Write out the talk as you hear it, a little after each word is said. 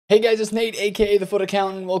Hey guys, it's Nate, aka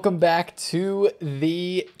TheFutAccountant. Welcome back to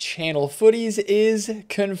the channel. Futties is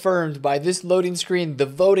confirmed by this loading screen. The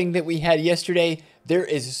voting that we had yesterday, there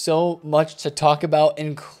is so much to talk about,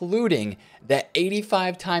 including that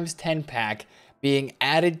 85 times 10 pack being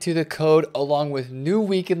added to the code, along with new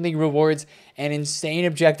Weekend League rewards and insane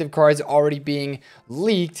objective cards already being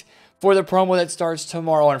leaked for the promo that starts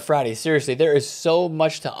tomorrow on Friday. Seriously, there is so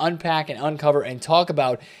much to unpack and uncover and talk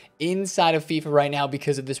about inside of FIFA right now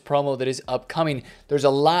because of this promo that is upcoming. There's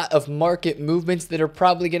a lot of market movements that are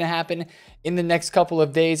probably going to happen in the next couple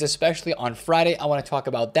of days, especially on Friday. I want to talk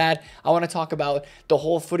about that. I want to talk about the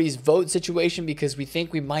whole Futties vote situation because we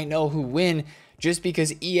think we might know who win just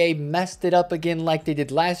because EA messed it up again like they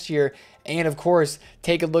did last year. And of course,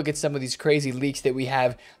 take a look at some of these crazy leaks that we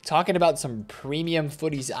have, talking about some premium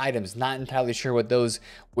Futties items. Not entirely sure what those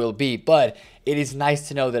will be, but it is nice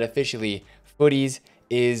to know that officially Futties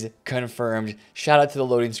is confirmed. Shout out to the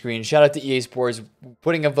loading screen. Shout out to EA Sports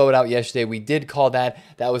putting a vote out yesterday. We did call that.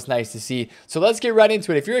 That was nice to see. So let's get right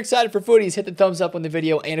into it. If you're excited for Futties, hit the thumbs up on the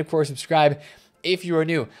video and of course subscribe if you are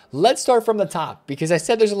new. Let's start from the top because I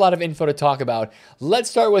said there's a lot of info to talk about. Let's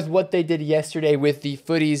start with what they did yesterday with the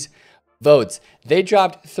Futties votes. They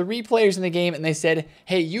dropped 3 players in the game and they said,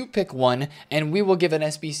 hey, you pick one and we will give an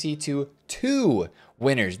SBC to 2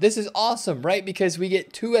 winners. This is awesome, right? Because we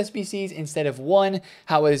get 2 SBCs instead of 1,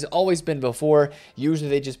 how it has always been before. Usually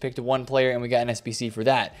they just picked 1 player and we got an SBC for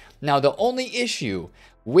that. Now, the only issue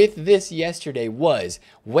with this yesterday was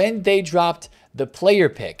when they dropped the player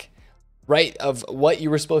pick, right, of what you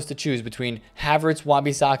were supposed to choose between Havertz,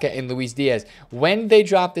 Wan-Bissaka, and Luis Diaz. When they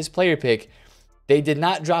dropped this player pick, they did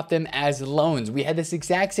not drop them as loans. We had this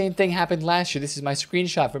exact same thing happen last year. This is my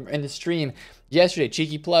screenshot from in the stream yesterday.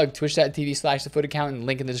 Cheeky plug, twitch.tv/TheFutAccountant,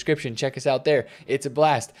 link in the description. Check us out there. It's a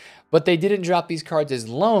blast. But they didn't drop these cards as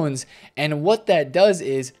loans. And what that does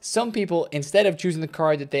is some people, instead of choosing the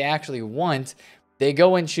card that they actually want, they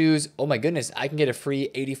go and choose, oh my goodness, I can get a free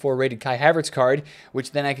 84 rated Kai Havertz card,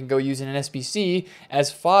 which then I can go use in an SBC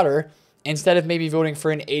as fodder instead of maybe voting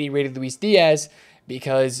for an 80 rated Luis Diaz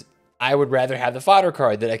because I would rather have the fodder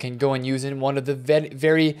card that I can go and use in one of the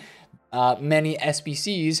very many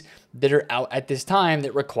SBCs that are out at this time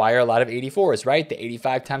that require a lot of 84s, right? The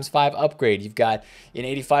 85 times 5 upgrade. You've got an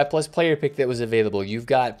 85 plus player pick that was available. You've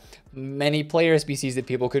got many player SBCs that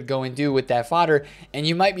people could go and do with that fodder. And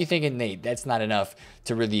you might be thinking, Nate, that's not enough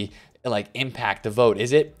to really like impact the vote,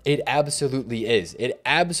 is it? It absolutely is. It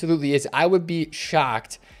absolutely is. I would be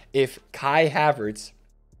shocked if Kai Havertz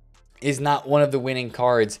is not one of the winning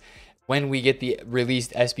cards when we get the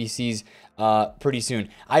released SBCs pretty soon.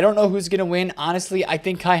 I don't know who's going to win. Honestly, I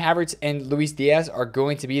think Kai Havertz and Luis Diaz are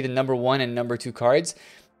going to be the number 1 and number 2 cards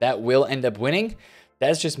that will end up winning.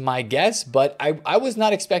 That's just my guess, but I was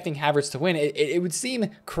not expecting Havertz to win. It would seem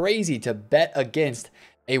crazy to bet against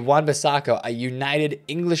a Wan-Bissaka, a United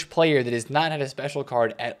English player that has not had a special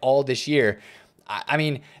card at all this year. I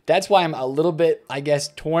mean, that's why I'm a little bit, I guess,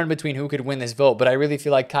 torn between who could win this vote, but I really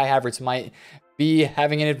feel like Kai Havertz might be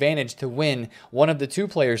having an advantage to win, one of the 2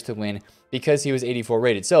 players to win, because he was 84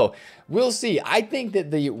 rated. So we'll see. I think that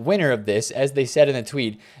the winner of this, as they said in the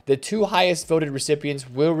tweet, the 2 highest voted recipients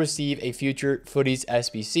will receive a future Futties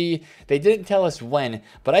SBC. They didn't tell us when,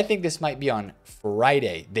 but I think this might be on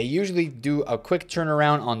Friday. They usually do a quick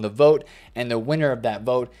turnaround on the vote, and the winner of that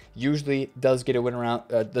vote usually does get a win around.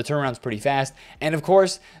 The turnaround's pretty fast. And of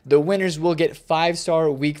course, the winners will get 5-star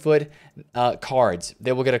weak foot cards.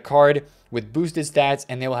 They will get a card with boosted stats,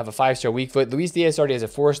 and they will have a 5-star weak foot. Luis Diaz already has a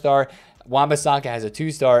 4-star. Wan-Bissaka has a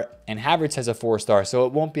 2-star, and Havertz has a 4-star. So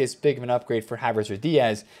it won't be as big of an upgrade for Havertz or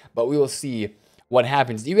Diaz, but we will see what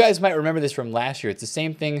happens. You guys might remember this from last year. It's the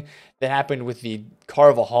same thing that happened with the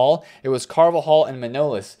Carvajal. It was Carvajal and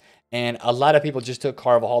Manolas, and a lot of people just took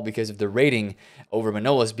Carvajal because of the rating over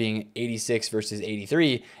Manolas being 86 versus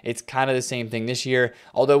 83. It's kind of the same thing this year,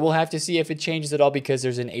 although we'll have to see if it changes at all because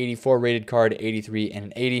there's an 84 rated card, 83, and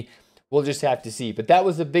an 80. We'll just have to see. But that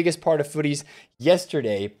was the biggest part of Futties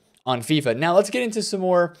yesterday on FIFA. Now let's get into some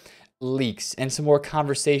more leaks and some more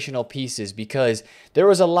conversational pieces because there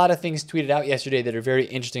was a lot of things tweeted out yesterday that are very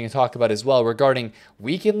interesting to talk about as well regarding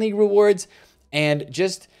Weekend League rewards and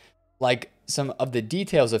just like some of the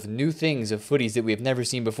details of new things of Futties that we have never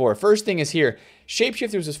seen before. First thing is here,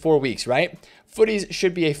 Shapeshifters was 4 weeks, right? Futties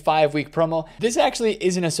should be a 5-week promo. This actually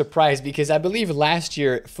isn't a surprise because I believe last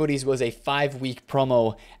year Futties was a 5-week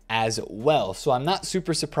promo as well. So I'm not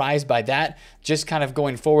super surprised by that. Just kind of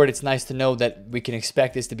going forward, it's nice to know that we can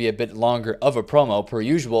expect this to be a bit longer of a promo per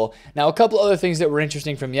usual. Now, a couple other things that were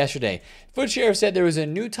interesting from yesterday. Foot Sheriff said there was a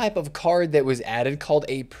new type of card that was added called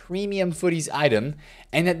a premium Futties item,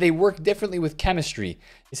 and that they work differently with chemistry.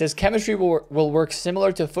 It says chemistry will work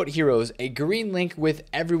similar to Foot Heroes, a green link with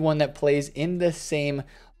everyone that plays in the same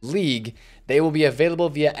league. They will be available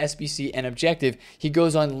via SBC and Objective. He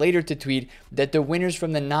goes on later to tweet that the winners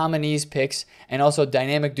from the nominees picks and also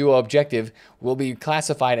Dynamic Duo Objective will be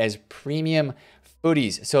classified as premium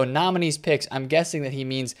Futties. So nominees picks, I'm guessing that he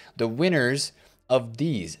means the winners of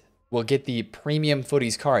these will get the premium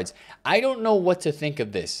Futties cards. I don't know what to think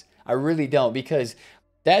of this. I really don't, because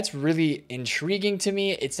that's really intriguing to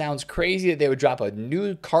me. It sounds crazy that they would drop a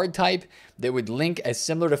new card type that would link as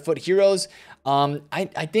similar to Foot Heroes.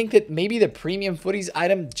 I think that maybe the premium Futties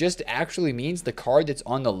item just actually means the card that's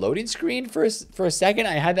on the loading screen. For a second,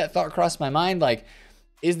 I had that thought cross my mind, like,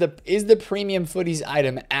 is the premium Futties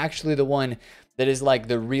item actually the one that is like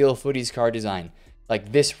the real Futties card design?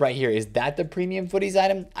 Like this right here, is that the premium Futties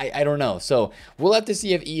item? I don't know. So we'll have to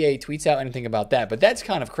see if EA tweets out anything about that. But that's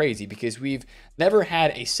kind of crazy because we've never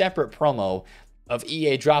had a separate promo of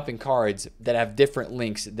EA dropping cards that have different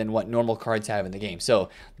links than what normal cards have in the game. So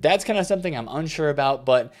that's kind of something I'm unsure about,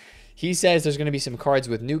 but he says there's going to be some cards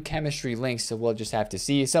with new chemistry links, so we'll just have to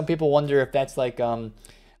see. Some people wonder if that's like a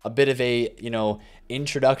bit of a,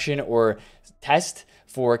 introduction or test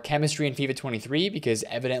for chemistry in FIFA 23, because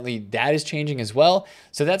evidently that is changing as well.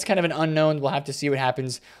 So that's kind of an unknown. We'll have to see what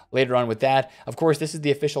happens later on with that. Of course, this is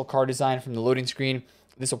the official card design from the loading screen.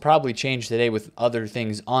 This will probably change today with other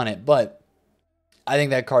things on it, but I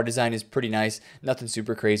think that card design is pretty nice. Nothing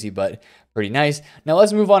super crazy, but pretty nice. Now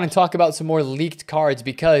let's move on and talk about some more leaked cards,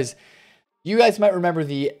 because you guys might remember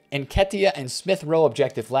the Nketiah and Smith Rowe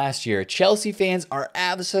objective last year. Chelsea fans are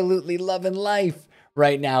absolutely loving life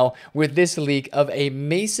right now with this leak of a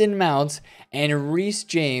Mason Mount and Reece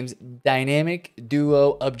James dynamic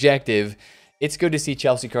duo objective. It's good to see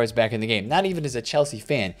Chelsea cards back in the game. Not even as a Chelsea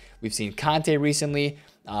fan. We've seen Conte recently.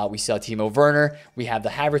 We saw Timo Werner. We have the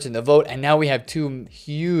Havertz in the vote. And now we have two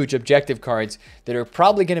huge objective cards that are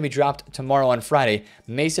probably going to be dropped tomorrow on Friday.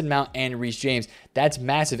 Mason Mount and Reece James. That's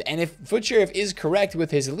massive. And if Foot Sheriff is correct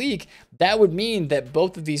with his leak, that would mean that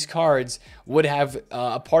both of these cards would have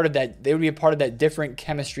a part of that. They would be a part of that different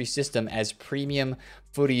chemistry system as premium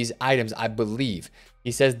Futties items, I believe.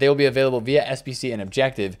 He says they'll be available via SBC and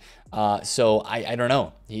Objective. So I don't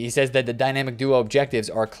know. He says that the dynamic duo objectives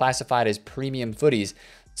are classified as premium Futties.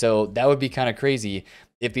 So that would be kind of crazy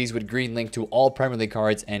if these would green link to all Premier League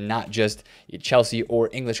cards and not just Chelsea or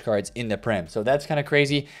English cards in the Prem. So that's kind of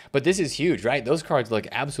crazy, but this is huge, right? Those cards look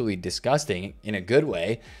absolutely disgusting in a good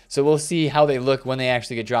way. So we'll see how they look when they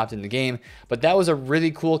actually get dropped in the game. But that was a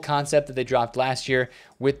really cool concept that they dropped last year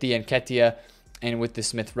with the Nketiah and with the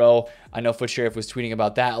Smith Rowe. I know Foot Sheriff was tweeting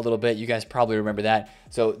about that a little bit. You guys probably remember that.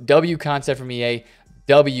 So W concept from EA,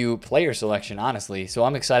 W player selection, honestly. So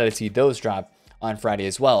I'm excited to see those drop on Friday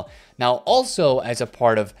as well. Now, also as a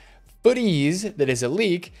part of Futties that is a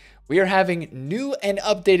leak, we are having new and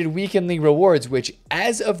updated Weekend League rewards, which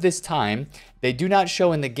as of this time, they do not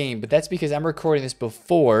show in the game, but that's because I'm recording this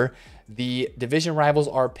before the division rivals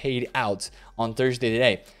are paid out on Thursday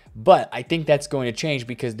today. But I think that's going to change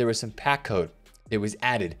because there was some pack code that was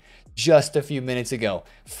added just a few minutes ago.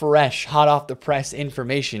 Fresh, hot off the press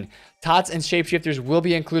information. Tots and Shapeshifters will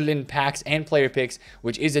be included in packs and player picks,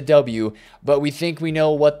 which is a W, but we think we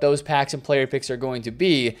know what those packs and player picks are going to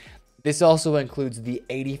be. This also includes the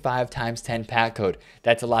 85 times 10 pack code.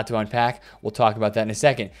 That's a lot to unpack. We'll talk about that in a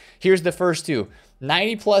second. Here's the first two.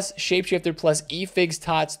 90 plus Shapeshifter plus eFigs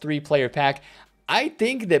Tots 3 player pack. I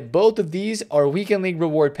think that both of these are Weekend League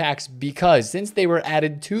reward packs because since they were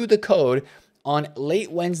added to the code on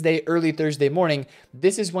late Wednesday, early Thursday morning,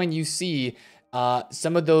 this is when you see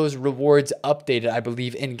some of those rewards updated, I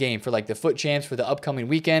believe, in game for like the Foot Champs for the upcoming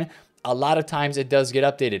weekend. A lot of times it does get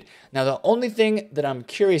updated. Now, the only thing that I'm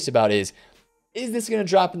curious about is this going to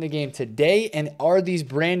drop in the game today? And are these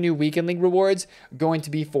brand new Weekend League rewards going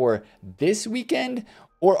to be for this weekend,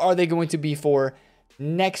 or are they going to be for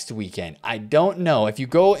next weekend? I don't know. If you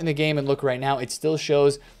go in the game and look right now, it still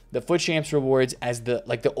shows the Foot Champs rewards as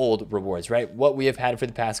the old rewards, right? What we have had for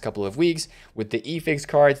the past couple of weeks with the eFigs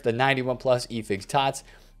cards, the 91 plus eFigs Tots,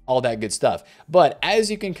 all that good stuff. But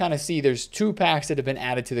as you can kind of see, there's two packs that have been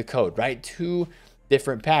added to the code, right? Two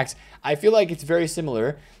different packs. I feel like it's very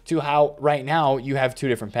similar to how right now you have two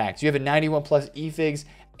different packs. You have a 91 plus eFigs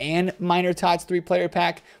and Minor Tots 3-player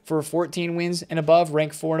pack for 14 wins and above,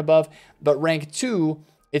 rank 4 and above. But rank 2,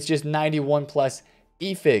 it's just 91 plus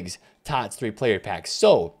eFigs Tots 3-player pack.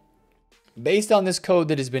 So based on this code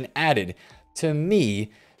that has been added, to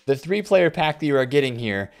me, the 3-player pack that you are getting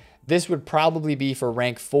here, this would probably be for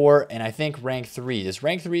rank 4 and I think rank 3. Does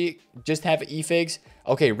rank 3 just have efigs?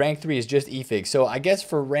 Okay, rank 3 is just efigs. So I guess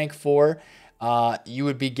for rank 4, you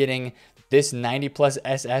would be getting this 90 plus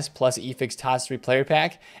SS plus efigs TOTS 3-player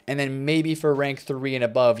pack. And then maybe for rank 3 and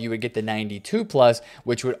above, you would get the 92 plus,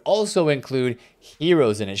 which would also include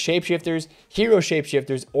heroes in it. Shapeshifters, hero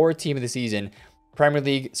shapeshifters, or team of the season. Premier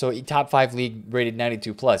League, so top 5 league rated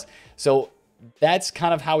 92 plus. So that's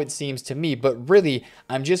kind of how it seems to me, but really,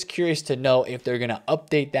 I'm just curious to know if they're going to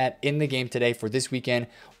update that in the game today for this weekend,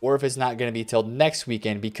 or if it's not going to be till next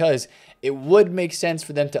weekend, because it would make sense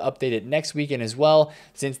for them to update it next weekend as well,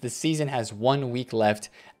 since the season has 1 week left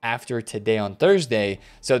after today on Thursday.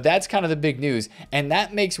 So that's kind of the big news, and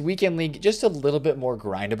that makes Weekend League just a little bit more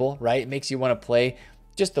grindable, right? It makes you want to play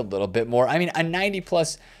just a little bit more. I mean, a 90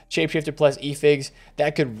 plus Shapeshifter plus efigs,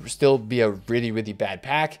 that could still be a really, really bad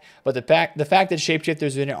pack. But the fact that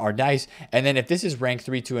Shapeshifters in it are nice. And then if this is rank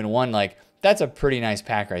 3, 2, and 1, like, that's a pretty nice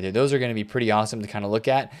pack right there. Those are going to be pretty awesome to kind of look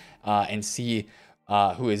at and see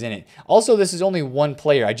who is in it. Also, this is only 1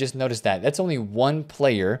 player. I just noticed that. That's only 1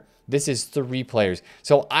 player. This is 3 players.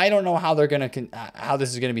 So I don't know how they're going to how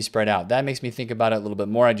this is going to be spread out. That makes me think about it a little bit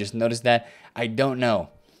more. I just noticed that. I don't know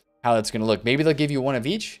how that's going to look. Maybe they'll give you 1 of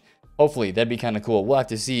each. Hopefully, that'd be kind of cool. We'll have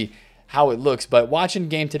to see how it looks. But watching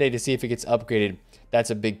game today to see if it gets upgraded,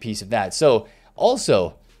 that's a big piece of that. So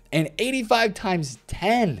also, an 85 times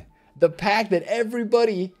 10, the pack that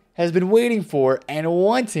everybody has been waiting for and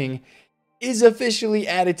wanting, is officially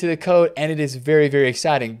added to the code, and it is very, very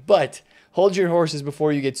exciting. But hold your horses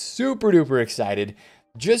before you get super duper excited.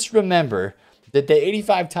 Just remember that the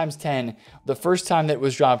 85 times 10, the first time that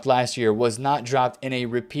was dropped last year, was not dropped in a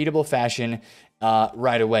repeatable fashion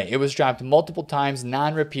right away. It was dropped multiple times,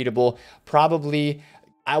 non-repeatable. Probably,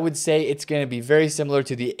 I would say it's going to be very similar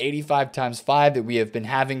to the 85 times 5 that we have been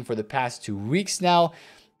having for the past 2 weeks now.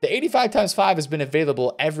 The 85 times 5 has been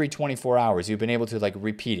available every 24 hours. You've been able to like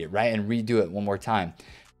repeat it, right? And redo it one more time.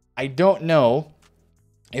 I don't know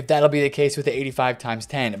if that'll be the case with the 85 times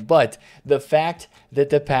 10, but the fact that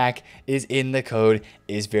the pack is in the code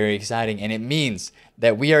is very exciting, and it means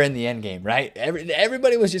that we are in the end game, right?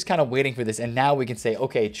 Everybody was just kind of waiting for this, and now we can say,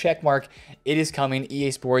 okay, check mark, it is coming. EA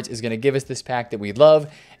Sports is going to give us this pack that we love,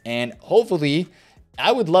 and hopefully,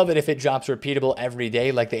 I would love it if it drops repeatable every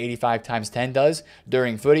day like the 85 times 10 does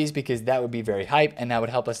during Futties, because that would be very hype, and that would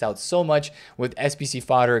help us out so much with SBC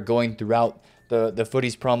fodder going throughout the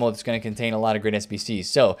Futties promo. That's going to contain a lot of great SBCs.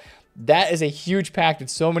 So that is a huge pack that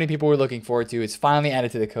so many people were looking forward to. It's finally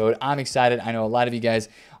added to the code. I'm excited. I know a lot of you guys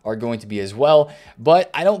are going to be as well, but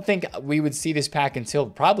I don't think we would see this pack until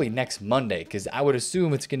probably next Monday, because I would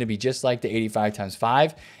assume it's going to be just like the 85 times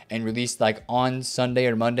 5 and released like on Sunday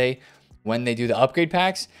or Monday when they do the upgrade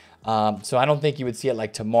packs. So I don't think you would see it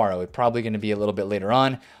like tomorrow. It's probably going to be a little bit later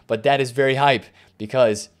on, but that is very hype,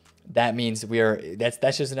 because that means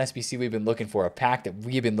that's just an SBC we've been looking for, a pack that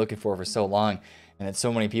we've been looking for so long, and that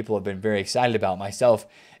so many people have been very excited about, myself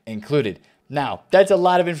included. Now, that's a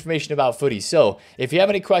lot of information about Futties. So if you have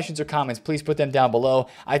any questions or comments, please put them down below.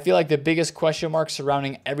 I feel like the biggest question mark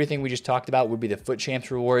surrounding everything we just talked about would be the Foot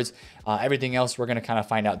Champs rewards. Everything else we're going to kind of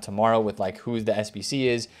find out tomorrow with like who the SBC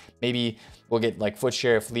is. Maybe we'll get like Foot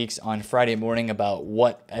Sheriff leaks on Friday morning about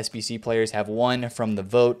what SBC players have won from the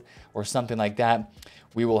vote or something like that.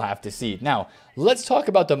 We will have to see. Now, let's talk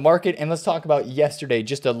about the market, and let's talk about yesterday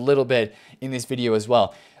just a little bit in this video as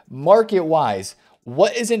well. Market-wise,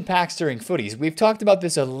 what is in packs during Futties? We've talked about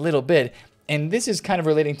this a little bit, and this is kind of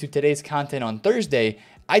relating to today's content on Thursday.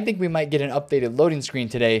 I think we might get an updated loading screen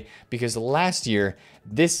today, because last year,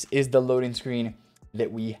 this is the loading screen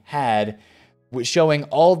that we had showing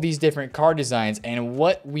all these different card designs. And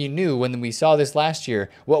what we knew when we saw this last year,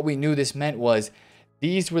 what we knew this meant was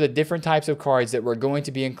these were the different types of cards that were going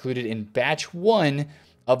to be included in batch 1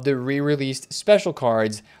 of the re-released special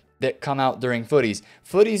cards that come out during Futties.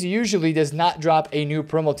 Futties usually does not drop a new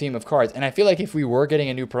promo team of cards, and I feel like if we were getting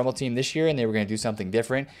a new promo team this year and they were going to do something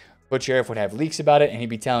different, Foot Sheriff would have leaks about it and he'd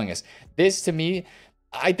be telling us. This, to me,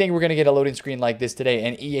 I think we're going to get a loading screen like this today,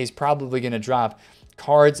 and EA is probably going to drop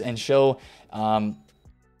cards and show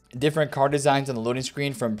different card designs on the loading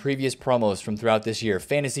screen from previous promos from throughout this year.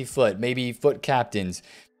 Fantasy Foot, maybe Foot Captains,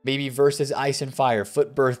 maybe versus Ice and Fire,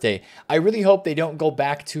 Foot Birthday. I really hope they don't go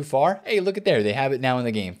back too far. Hey, look at there. They have it now in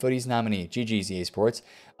the game. Futties nominee. GG's EA Sports.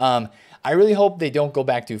 I really hope they don't go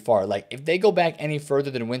back too far. Like, if they go back any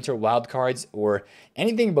further than Winter Wildcards or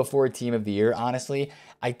anything before Team of the Year, honestly,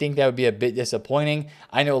 I think that would be a bit disappointing.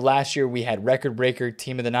 I know last year we had Record Breaker,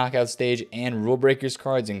 Team of the Knockout Stage, and Rule Breakers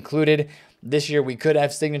cards included. This year, we could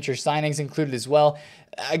have signature signings included as well.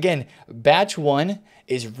 Again, batch 1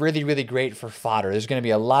 is really, really great for fodder. There's going to be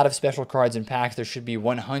a lot of special cards in packs. There should be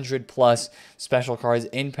 100 plus special cards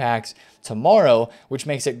in packs tomorrow, which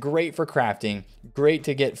makes it great for crafting, great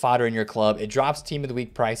to get fodder in your club. It drops Team of the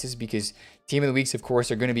Week prices because Team of the Weeks, of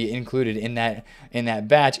course, are going to be included in that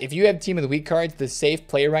batch. If you have Team of the Week cards, the safe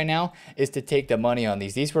play right now is to take the money on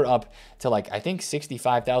these. These were up to like, I think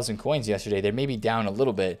 65,000 coins yesterday. They may be down a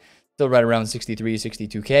little bit. Still right around 63,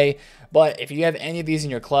 62K. But if you have any of these in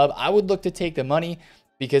your club, I would look to take the money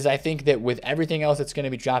because I think that with everything else that's going to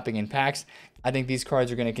be dropping in packs, I think these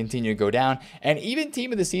cards are going to continue to go down. And even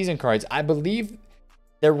Team of the Season cards, I believe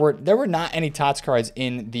there were not any TOTS cards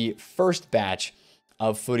in the first batch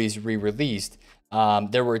of Futties re-released.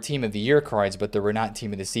 There were Team of the Year cards, but there were not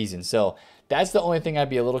Team of the Season. So that's the only thing I'd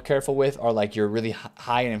be a little careful with, are like your really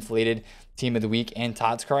high and inflated Team of the Week and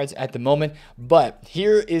TOTS cards at the moment. But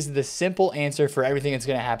here is the simple answer for everything that's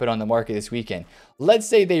going to happen on the market this weekend. Let's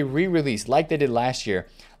say they re-release, like they did last year.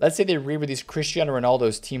 Let's say they re-release Cristiano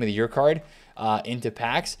Ronaldo's Team of the Year card into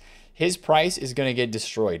packs. His price is going to get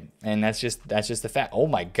destroyed, and that's just the fact. Oh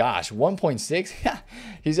my gosh, 1.6?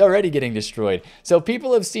 He's already getting destroyed. So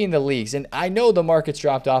people have seen the leaks, and I know the market's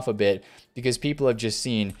dropped off a bit because people have just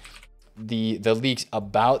seen the leaks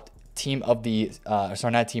about Team of the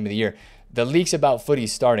not Team of the Year. The leaks about Futties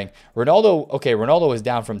starting. Ronaldo was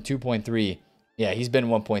down from 2.3. Yeah, he's been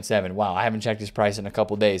 1.7. Wow, I haven't checked his price in a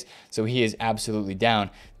couple days, so he is absolutely down.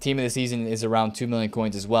 Team of the Season is around 2 million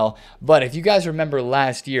coins as well. But if you guys remember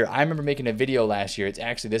last year, I remember making a video last year. It's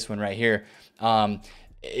actually this one right here.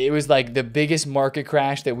 It was like the biggest market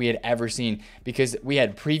crash that we had ever seen because we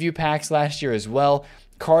had preview packs last year as well.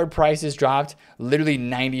 Card prices dropped literally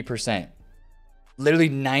 90%. Literally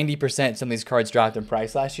 90% some of these cards dropped in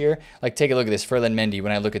price last year. Like, take a look at this, Ferland Mendy,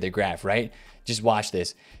 when I look at the graph, right? Just watch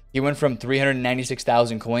this. He went from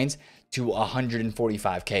 396,000 coins to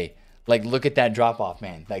 145K. Like, look at that drop off,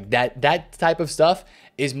 man. Like, that type of stuff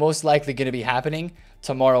is most likely going to be happening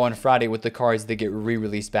tomorrow on Friday with the cards that get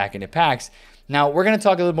re-released back into packs. Now, we're going to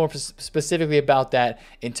talk a little more specifically about that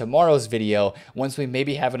in tomorrow's video once we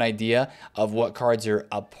maybe have an idea of what cards are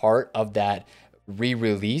a part of that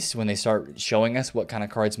re-release, when they start showing us what kind of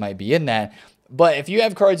cards might be in that. But if you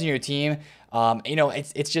have cards in your team, you know,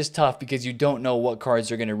 it's just tough because you don't know what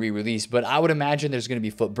cards are going to re-release. But I would imagine there's going to be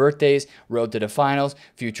FUT birthdays, Road to the Finals,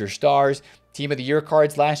 Future Stars, Team of the Year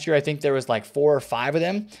cards. Last year, I think there was like 4 or 5 of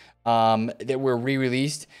them that were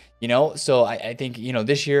re-released, you know. So I think, you know,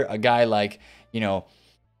 this year, a guy like, you know,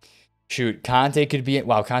 shoot, Conte could be,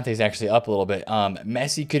 wow, Conte's actually up a little bit.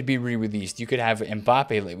 Messi could be re-released. You could have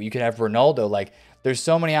Mbappe. You could have Ronaldo. Like, there's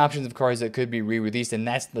so many options of cards that could be re-released, and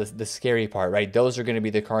that's the scary part, right? Those are going to be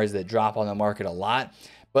the cards that drop on the market a lot.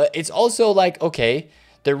 But it's also like, okay,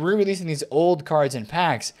 they're re-releasing these old cards in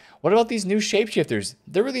packs. What about these new shapeshifters?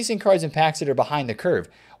 They're releasing cards in packs that are behind the curve.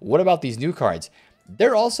 What about these new cards?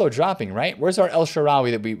 They're also dropping, right? Where's our El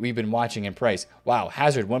Shaarawy that we've been watching in price? Wow,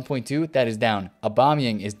 Hazard 1.2, that is down.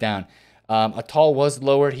 Aubameyang is down. Atal was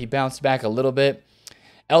lowered. He bounced back a little bit.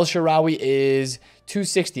 El Shaarawy is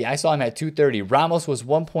 260. I saw him at 230. Ramos was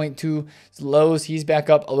 1.2 lows. He's back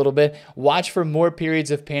up a little bit. Watch for more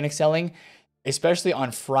periods of panic selling, especially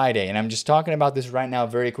on Friday. And I'm just talking about this right now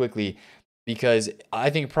very quickly because I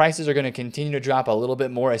think prices are going to continue to drop a little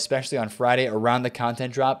bit more, especially on Friday around the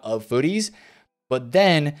content drop of Futties. But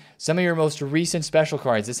then some of your most recent special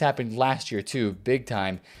cards, this happened last year too, big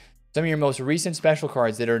time. Some of your most recent special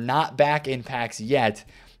cards that are not back in packs yet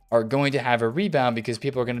are going to have a rebound because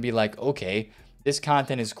people are going to be like, okay, this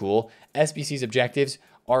content is cool. SBC's objectives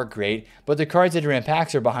are great, but the cards that are in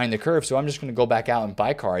packs are behind the curve, so I'm just going to go back out and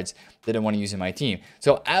buy cards that I want to use in my team.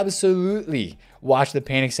 So absolutely watch the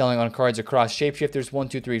panic selling on cards across shapeshifters 1,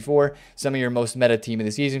 2, 3, 4, some of your most meta Team of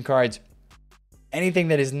the Season cards. Anything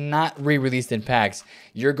that is not re-released in packs,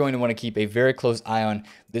 you're going to want to keep a very close eye on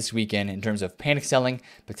this weekend in terms of panic selling,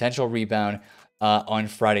 potential rebound on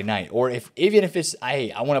Friday night. Or even if it's,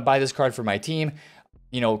 hey, I want to buy this card for my team,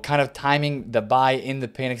 you know, kind of timing the buy in the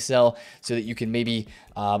panic sell so that you can maybe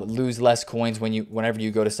lose less coins whenever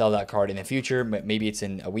you go to sell that card in the future. Maybe it's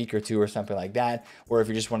in a week or 2 or something like that. Or if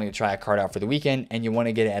you're just wanting to try a card out for the weekend and you want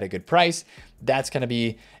to get it at a good price, that's going to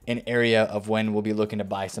be an area of when we'll be looking to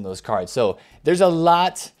buy some of those cards. So there's a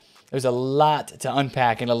lot there's a lot to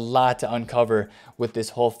unpack and a lot to uncover with this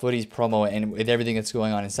whole Futties promo and with everything that's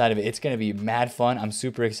going on inside of it. It's going to be mad fun. I'm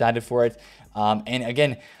super excited for it. And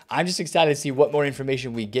again, I'm just excited to see what more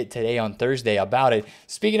information we get today on Thursday about it.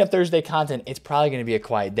 Speaking of Thursday content, it's probably going to be a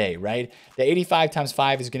quiet day, right? The 85 times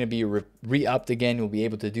 5 is going to be re-upped again. We'll be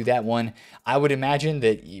able to do that one. I would imagine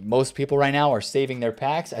that most people right now are saving their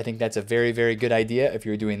packs. I think that's a very, very good idea if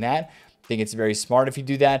you're doing that. I think it's very smart if you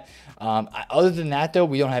do that. Other than that, though,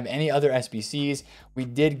 we don't have any other SBCs. We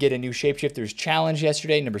did get a new Shapeshifters challenge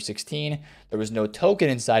yesterday, number 16. There was no token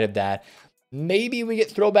inside of that. Maybe we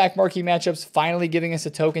get throwback marquee matchups finally giving us a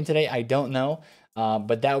token today. I don't know.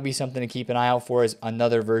 But that would be something to keep an eye out for, is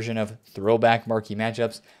another version of throwback marquee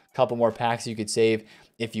matchups. A couple more packs you could save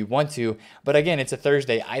if you want to. But again, it's a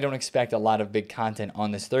Thursday. I don't expect a lot of big content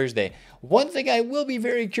on this Thursday. One thing I will be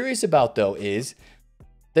very curious about, though, is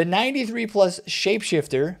the 93 plus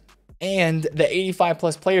Shapeshifter and the 85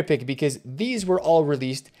 plus player pick, because these were all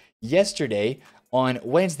released yesterday on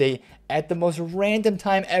Wednesday at the most random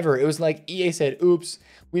time ever. It was like EA said, oops,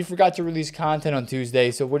 we forgot to release content on Tuesday,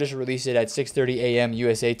 so we'll just release it at 6:30 a.m.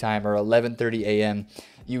 USA time or 11:30 a.m.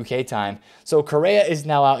 UK time. So Correa is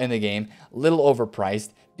now out in the game, little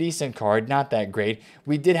overpriced, decent card, not that great.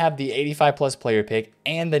 We did have the 85 plus player pick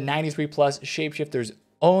and the 93 plus Shapeshifters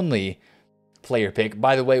only player pick,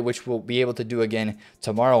 by the way, which we'll be able to do again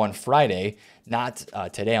tomorrow on Friday, not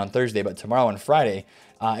today on Thursday, but tomorrow on Friday.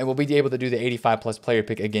 And we'll be able to do the 85 plus player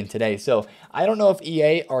pick again today. So I don't know if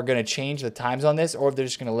EA are going to change the times on this or if they're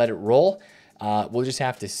just going to let it roll. We'll just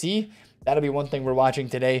have to see. That'll be one thing we're watching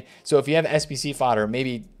today. So if you have SBC fodder,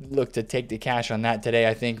 maybe look to take the cash on that today,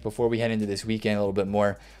 I think, before we head into this weekend a little bit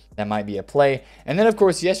more. That might be a play. And then, of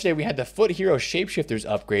course, yesterday we had the Foot Hero Shapeshifters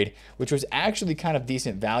upgrade, which was actually kind of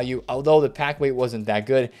decent value. Although the pack weight wasn't that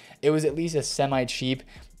good, it was at least a semi-cheap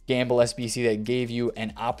gamble SBC that gave you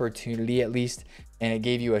an opportunity at least, and it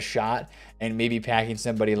gave you a shot. And maybe packing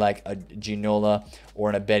somebody like a Ginola or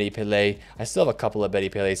an Abedi Pele. I still have a couple of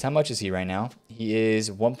Abedi Peles. How much is he right now? He is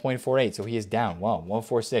 1.48, so he is down. Wow,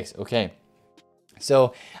 146. Okay.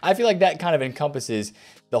 So I feel like that kind of encompasses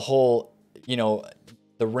the whole, you know,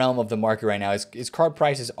 the realm of the market right now. Is card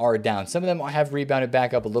prices are down. Some of them have rebounded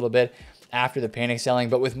back up a little bit after the panic selling,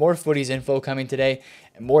 but with more Futties info coming today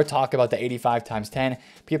and more talk about the 85 times 10,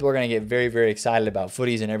 people are going to get very, very excited about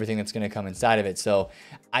Futties and everything that's going to come inside of it. So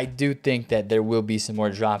I do think that there will be some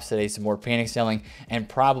more drops today, some more panic selling, and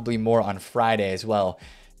probably more on Friday as well,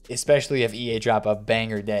 especially if EA drop a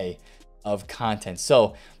banger day of content.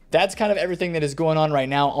 So that's kind of everything that is going on right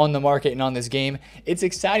now on the market and on this game. It's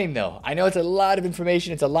exciting though. I know it's a lot of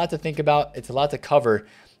information. It's a lot to think about. It's a lot to cover,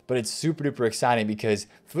 but it's super duper exciting because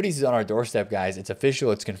Futties is on our doorstep, guys. It's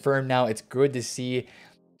official. It's confirmed now. It's good to see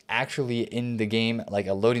actually in the game, like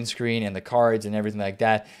a loading screen and the cards and everything like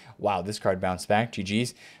that. Wow, this card bounced back.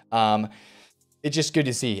 GG's. It's just good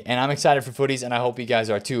to see, and I'm excited for Futties, and I hope you guys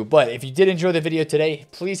are too. But if you did enjoy the video today,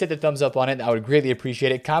 please hit the thumbs up on it. I would greatly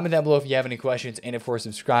appreciate it. Comment down below if you have any questions, and of course,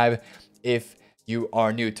 subscribe if you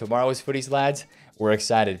are new. Tomorrow is Futties, lads. We're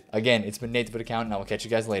excited. Again, it's been Nate, TheFutAccountant, and I will catch you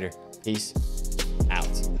guys later. Peace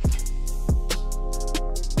out.